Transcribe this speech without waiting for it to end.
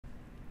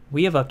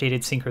We have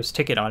updated Syncro's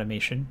ticket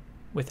automation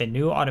with a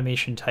new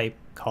automation type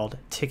called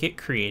Ticket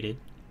Created,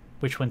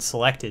 which when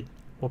selected,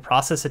 will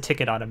process a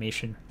ticket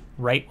automation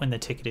right when the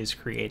ticket is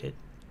created.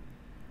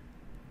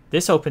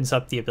 This opens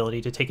up the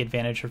ability to take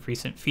advantage of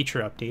recent feature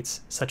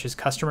updates such as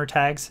customer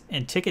tags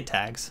and ticket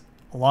tags,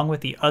 along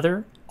with the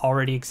other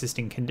already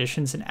existing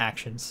conditions and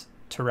actions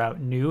to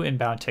route new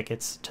inbound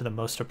tickets to the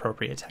most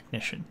appropriate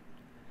technician.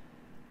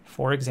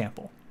 For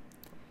example,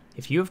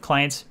 if you have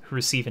clients who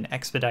receive an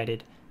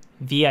expedited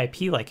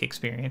VIP-like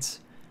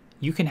experience,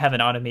 you can have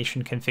an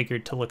automation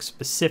configured to look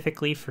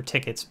specifically for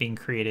tickets being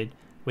created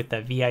with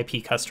the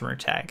VIP customer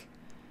tag,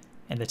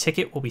 and the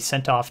ticket will be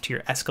sent off to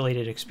your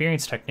escalated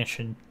experience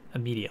technician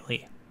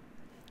immediately.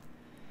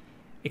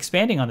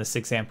 Expanding on this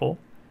example,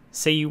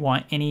 say you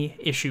want any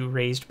issue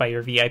raised by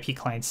your VIP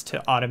clients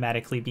to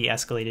automatically be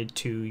escalated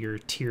to your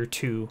Tier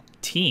 2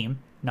 team,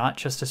 not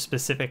just a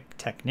specific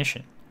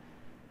technician.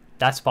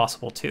 That's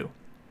possible too.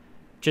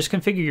 Just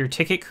configure your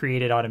ticket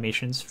created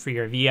automations for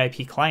your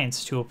VIP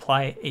clients to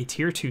apply a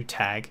Tier 2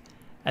 tag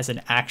as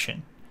an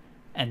action,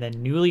 and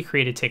then newly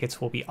created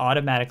tickets will be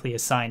automatically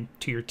assigned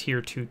to your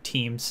Tier 2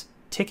 team's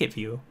ticket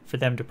view for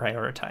them to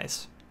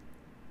prioritize.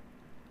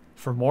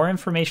 For more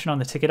information on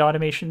the ticket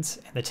automations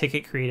and the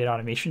ticket created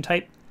automation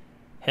type,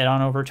 head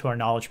on over to our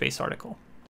knowledge base article.